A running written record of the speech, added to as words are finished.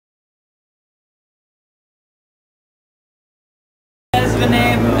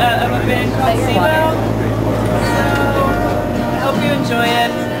of a band called SeaWell. So I hope you enjoy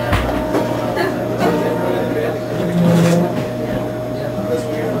it.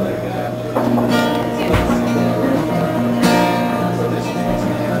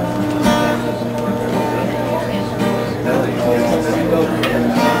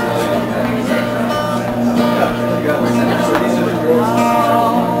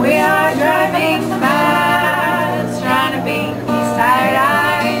 We are driving fast, trying to beat these tired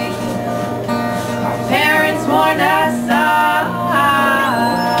eyes. Our parents warned us of.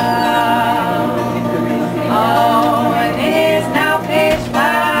 Oh, and it is now pitch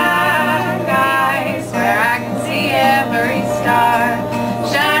black. I swear I can see every star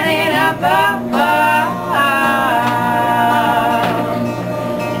shining up above.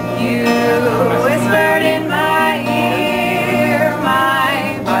 You whispered in my ear,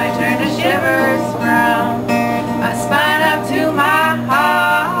 my body turned to shivers from my spine up to my heart.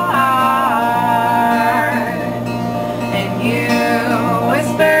 And you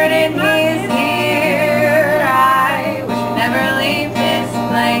whispered in his ear, I wish you'd never leave this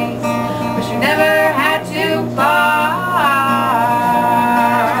place, wish you never had to part.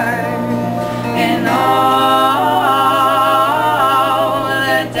 And all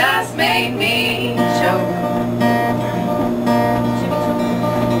the dust made me choke.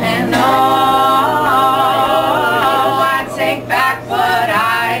 And oh, I take back what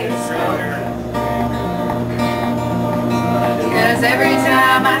I spoke. 'Cause every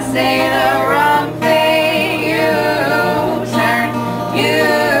time I say the wrong thing, you turn.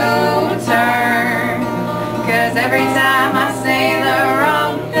 'Cause every time I say the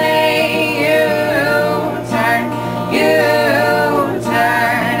wrong thing, you turn.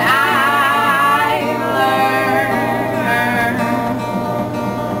 I've learned.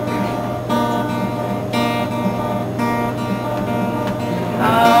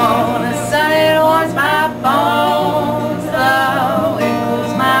 Oh, the sun, it warms my bones, the wind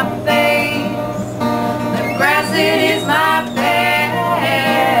cools my face, the grass, it is my bed.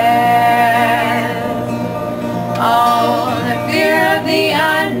 Oh, the fear of the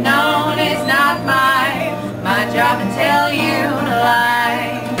unknown is not my job to tell you to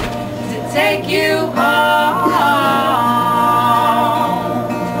lie, to take you home.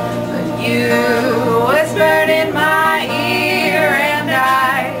 But you whispered in my ear, and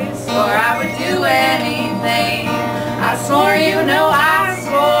I swore I would do anything. I swore, you know I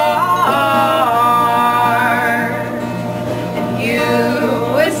swore. And you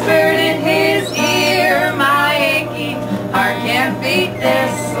whispered in his ear, my aching heart can't beat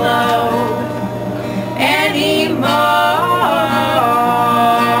this slow anymore.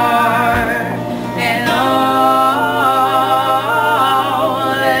 And oh,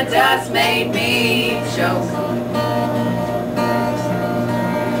 the dust made me choke.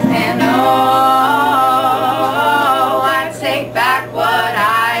 And oh, I take back what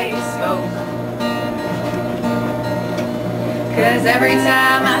I spoke. 'Cause every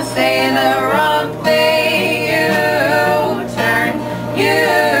time I say the wrong thing, you turn.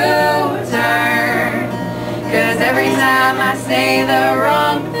 'Cause every time I say the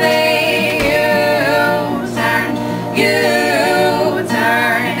wrong thing, you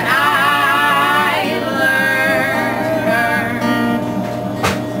turn. I learn.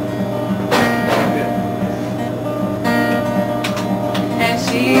 And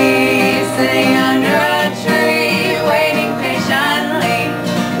she's sitting under a tree, waiting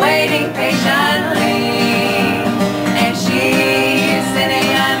patiently,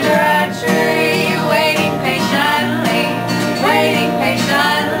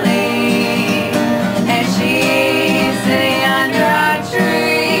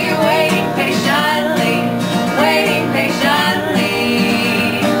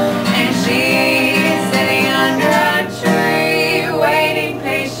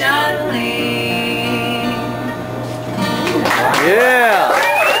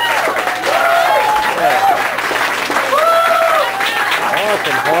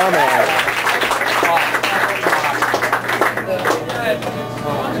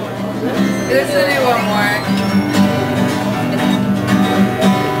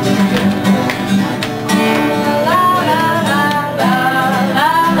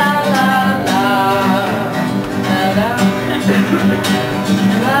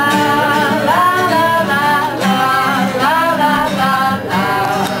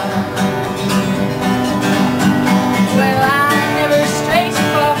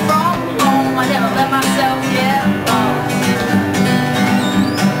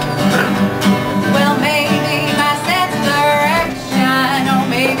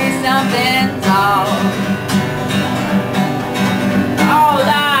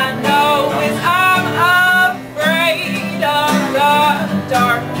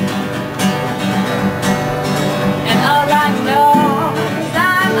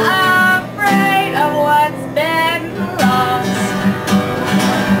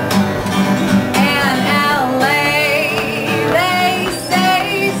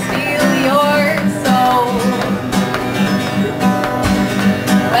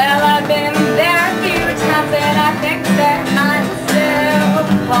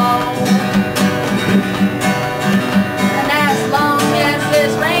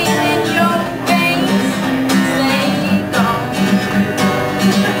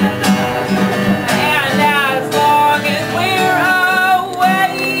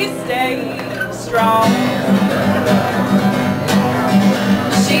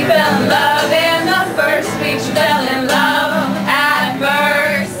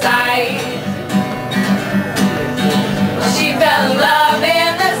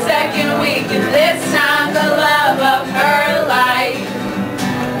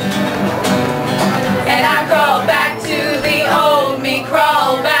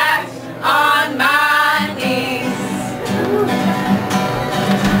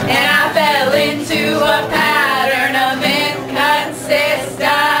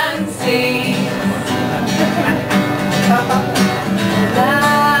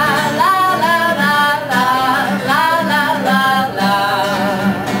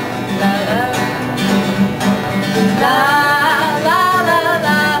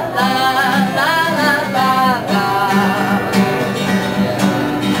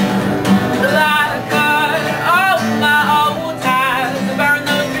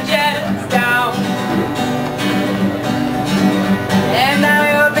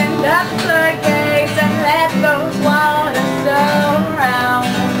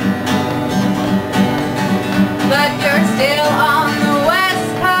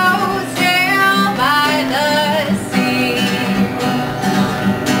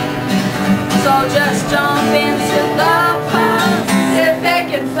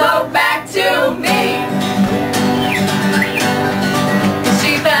 flow back to me.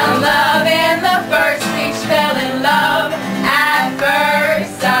 She fell in love in the first week, she fell in love at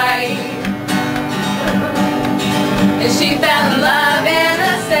first sight. And she fell in love in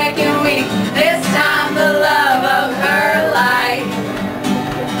the second week, this time the love of her life.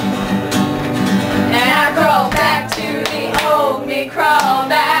 And I crawled back to the old me, crawl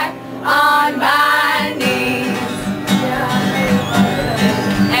back on my knees.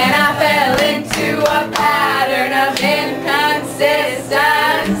 And I fell into a pattern of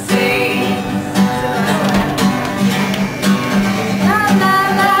inconsistency.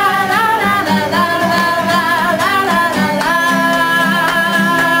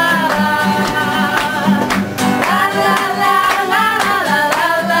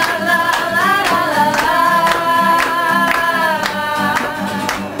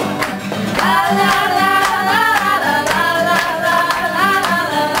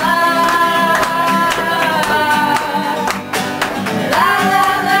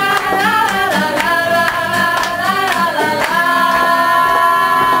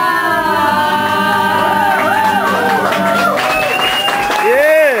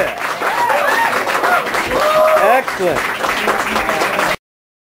 Excellent.